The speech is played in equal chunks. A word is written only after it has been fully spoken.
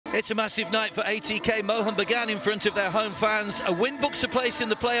It's a massive night for ATK Mohun Bagan in front of their home fans. A win books a place in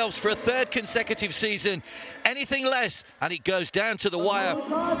the playoffs for a third consecutive season. Anything less and it goes down to the wire.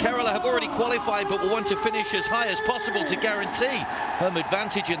 Kerala have already qualified but will want to finish as high as possible to guarantee home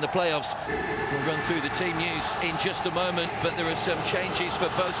advantage in the playoffs. We'll run through the team news in just a moment, but there are some changes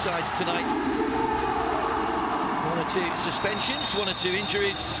for both sides tonight. One or two suspensions, one or two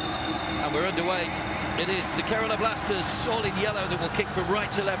injuries, and we're underway. It is the Kerala Blasters, all in yellow, that will kick from right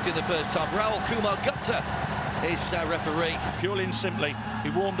to left in the first half. Rahul Kumar Gupta is our referee. Purely and simply, he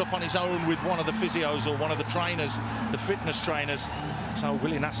warmed up on his own with one of the physios or one of the trainers, the fitness trainers. So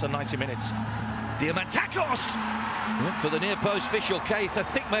Willie Nasser, 90 minutes. Diamantakos for the near post. Vishal Kaith, I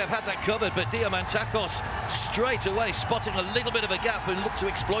think, may have had that covered, but Diamantakos straight away spotting a little bit of a gap and looked to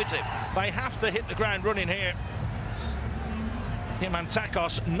exploit it. They have to hit the ground running here.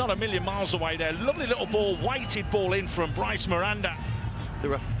 Diamantakos not a million miles away there. Lovely little ball, weighted ball in from Bryce Miranda.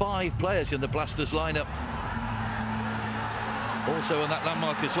 There are 5 players in the Blasters lineup. Also on that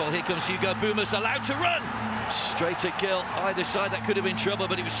landmark as well. Here comes Hugo Bumas, allowed to run. Straight at Gill. Either side, that could have been trouble,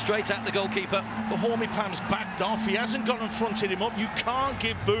 but it was straight at the goalkeeper. The Hormipam's backed off. He hasn't gone and fronted him up. You can't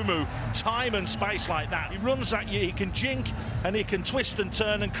give Bumu time and space like that. He runs at you, he can jink, and he can twist and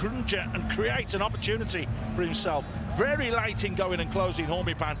turn and crunch it and create an opportunity for himself. Very late in going and closing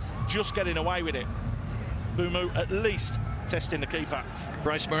Hormipam, just getting away with it. Bumu at least testing the keeper.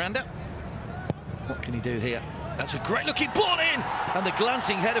 Bryce Miranda. What can he do here? That's a great looking ball in, and the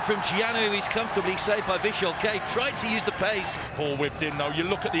glancing header from Gianu is comfortably saved by Vishal Kaith. Tried to use the pace. Ball whipped in though. You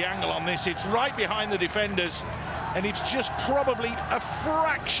look at the angle on this, it's right behind the defenders, and it's just probably a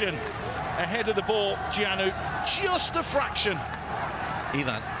fraction ahead of the ball. Gianu, just a fraction.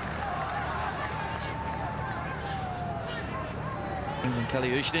 Ivan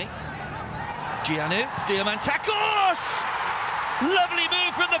Kaliushny. Gianu, Diamantakos! Lovely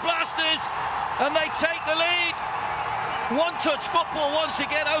move from the Blasters, and they take the lead. One-touch football once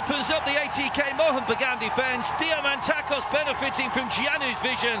again opens up the ATK Mohun Bagan defence. Diamantakos benefiting from Gianu's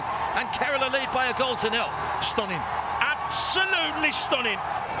vision, and Kerala lead by a goal to nil. Stunning, absolutely stunning.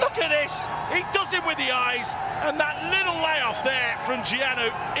 Look at this, he does it with the eyes, and that little layoff there from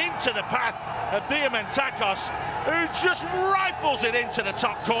Gianu into the path of Diamantakos, who just rifles it into the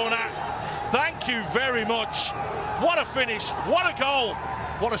top corner. Thank you very much. What a finish, what a goal,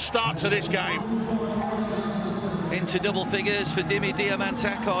 what a start to this game. Into double figures for Dimi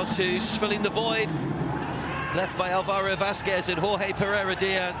Diamantakos, who's filling the void left by Alvaro Vasquez and Jorge Pereira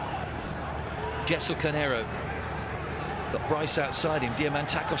Diaz. Jessel Carnero got Bryce outside him.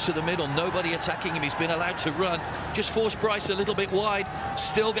 Diamantakos to the middle, nobody attacking him. He's been allowed to run, just forced Bryce a little bit wide.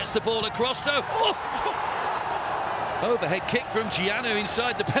 Still gets the ball across though. Overhead kick from Gianu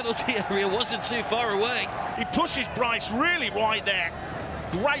inside the penalty area, wasn't too far away. He pushes Bryce really wide there.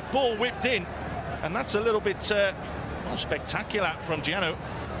 Great ball whipped in, and that's a little bit well, spectacular from Gianu.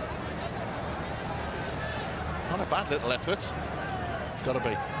 Not a bad little effort. Got to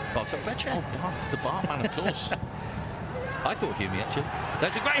be. Bartok Becher. Oh, Bart, the Bartman, of course. I thought Hume actually.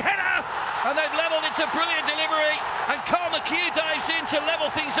 There's a great header, and they've levelled. It's a brilliant delivery, and Carl McHugh dives in to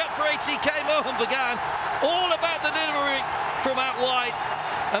level things up for ATK Mohun Bagan. All about the delivery from out wide,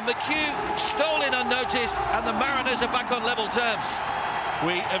 and McHugh stole in unnoticed, and the Mariners are back on level terms.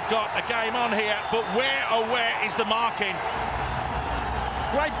 We have got a game on here, but where is the marking?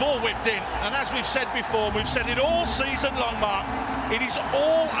 Great ball whipped in, and as we've said before, we've said it all season long, Mark, it is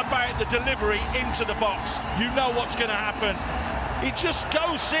all about the delivery into the box. You know what's going to happen. It just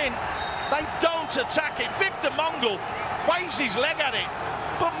goes in. They don't attack it. Victor Mongol waves his leg at it,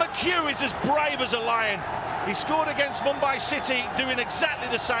 but McHugh is as brave as a lion. He scored against Mumbai City, doing exactly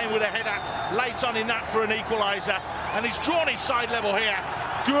the same with a header late on in that for an equaliser, and he's drawn his side level here.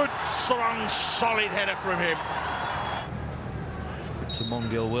 Good, strong, solid header from him. To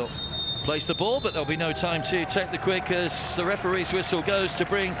Mongol will place the ball, but there'll be no time to take the quick as the referee's whistle goes to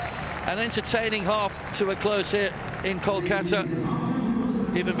bring an entertaining half to a close here in Kolkata.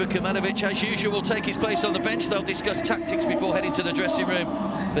 Ivan Vukomanovic, as usual, will take his place on the bench. They'll discuss tactics before heading to the dressing room.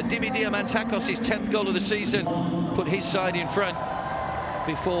 But Dimi Diamantakos' 10th goal of the season put his side in front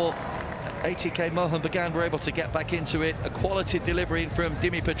before ATK Mohun Bagan were able to get back into it. A quality delivery from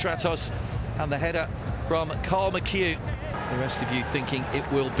Dimi Petratos and the header from Carl McHugh. The rest of you thinking it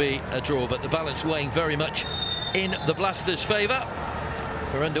will be a draw, but the balance weighing very much in the Blasters' favour.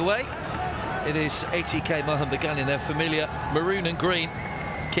 We're underway. It is ATK Mohun Bagan in their familiar maroon and green,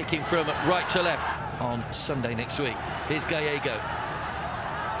 kicking from right to left on Sunday next week. Here's Gallego.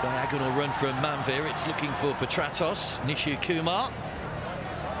 Diagonal run from Manvir. It's looking for Petratos. Nishu Kumar.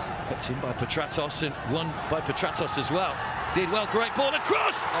 Kept in by Petratos and won by Petratos as well. Did well, great ball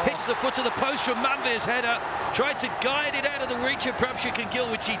across, hits the foot of the post from Manvir's header, tried to guide it out of the reach of Gill,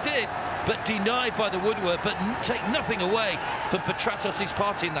 which he did, but denied by the woodwork, but take nothing away from Petratos'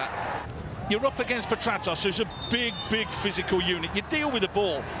 part in that. You're up against Petratos, who's a big, big physical unit. You deal with the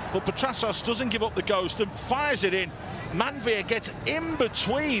ball, but Petratos doesn't give up the ghost and fires it in. Manvir gets in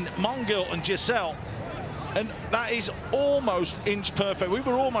between Mongil and Giselle, and that is almost inch perfect. We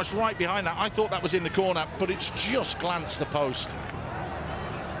were almost right behind that. I thought that was in the corner, but it's just glanced the post.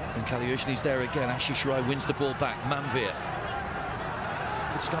 And Kaliushny's there again. Ashish Rai wins the ball back. Manvir.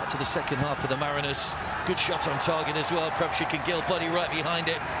 Good start to the second half for the Mariners. Good shot on target as well. Gill, body right behind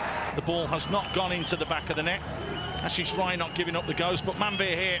it. The ball has not gone into the back of the net. Ashish Rai not giving up the ghost, but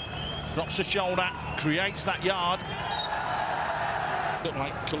Manvir here drops a shoulder, creates that yard. Looked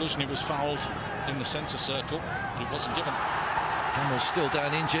like Kaluzhny was fouled in the centre circle, but it wasn't given. Hamill's still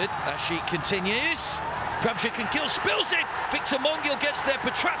down injured. Ashish continues. Gill spills it. Victor Mongil gets there.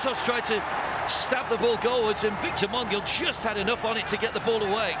 Petratos tried to stab the ball goalwards, and Victor Mongil just had enough on it to get the ball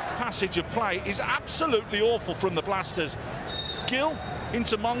away. Passage of play is absolutely awful from the Blasters. Gill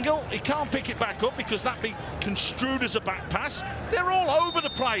into Mongil. He can't pick it back up because that'd be construed as a back pass. They're all over the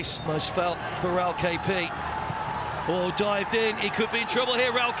place. Most felt for Raul KP. Oh, dived in. He could be in trouble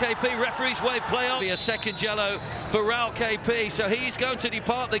here. Raul KP, referee's wave play on. Be a second yellow for Raul KP, so he's going to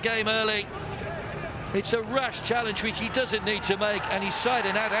depart the game early. It's a rash challenge which he doesn't need to make, and he's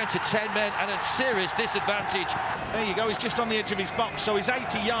siding out down to 10 men at a serious disadvantage. There you go, he's just on the edge of his box, so he's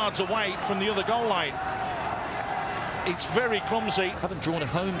 80 yards away from the other goal line. It's very clumsy. Haven't drawn a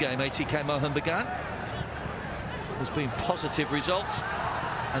home game, ATK Mohun Bagan. There's been positive results,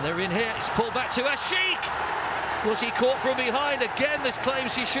 and they're in here. It's pulled back to Ashik. Was he caught from behind? Again, this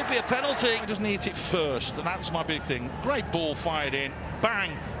claims he should be a penalty. He doesn't hit it first, and that's my big thing. Great ball fired in,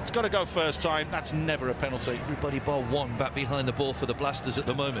 bang. It's got to go first time. That's never a penalty. Everybody bar one back behind the ball for the Blasters at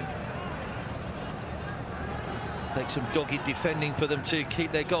the moment. Takes some dogged defending for them to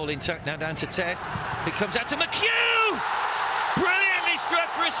keep their goal intact. Now down to 10. It comes out to McHugh! Brilliantly struck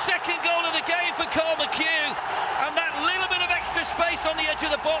for a second goal of the game for Carl McHugh. And that little bit of extra space on the edge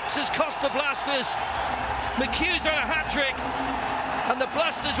of the box has cost the Blasters. McHugh's done a hat-trick, and the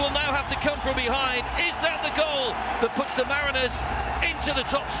Blasters will now have to come from behind. Is that the goal that puts the Mariners into the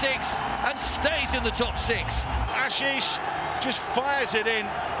top six and stays in the top six? Ashish just fires it in.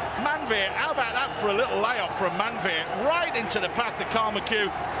 Manvir, how about that for a little layoff from Manvir, right into the path of Carl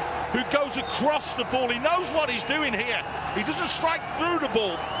McHugh, who goes across the ball. He knows what he's doing here. He doesn't strike through the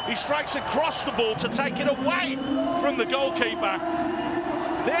ball, he strikes across the ball to take it away from the goalkeeper.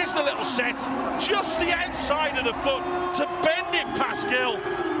 There's the little set, just the outside of the foot to bend it past Gill.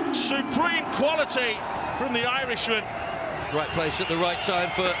 Supreme quality from the Irishman. Right place at the right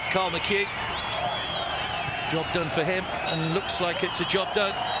time for Carl McHugh. Job done for him, and looks like it's a job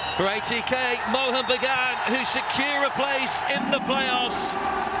done for ATK Mohun Bagan, who secure a place in the playoffs.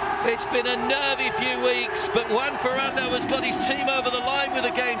 It's been a nervy few weeks, but Juan Ferrando has got his team over the line with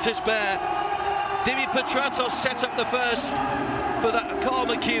a game to spare. Dimi Petratos set up the first for that Carl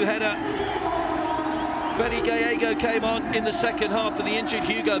McHugh header. Fede Gallego came on in the second half for the injured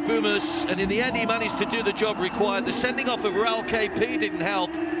Hugo Boomers, and in the end he managed to do the job required. The sending off of Raul KP didn't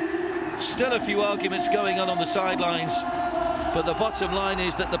help. Still a few arguments going on the sidelines, but the bottom line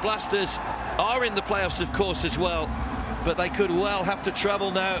is that the Blasters are in the playoffs, of course, as well, but they could well have to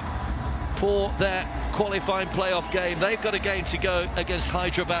travel now for their qualifying playoff game. They've got a game to go against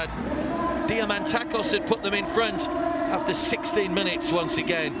Hyderabad. Diamantakos had put them in front after 16 minutes once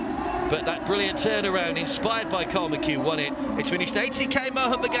again, but that brilliant turnaround inspired by Carl McHugh won it. It's finished ATK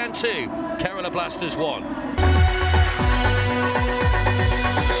Mohun Bagan 2, Kerala Blasters 1.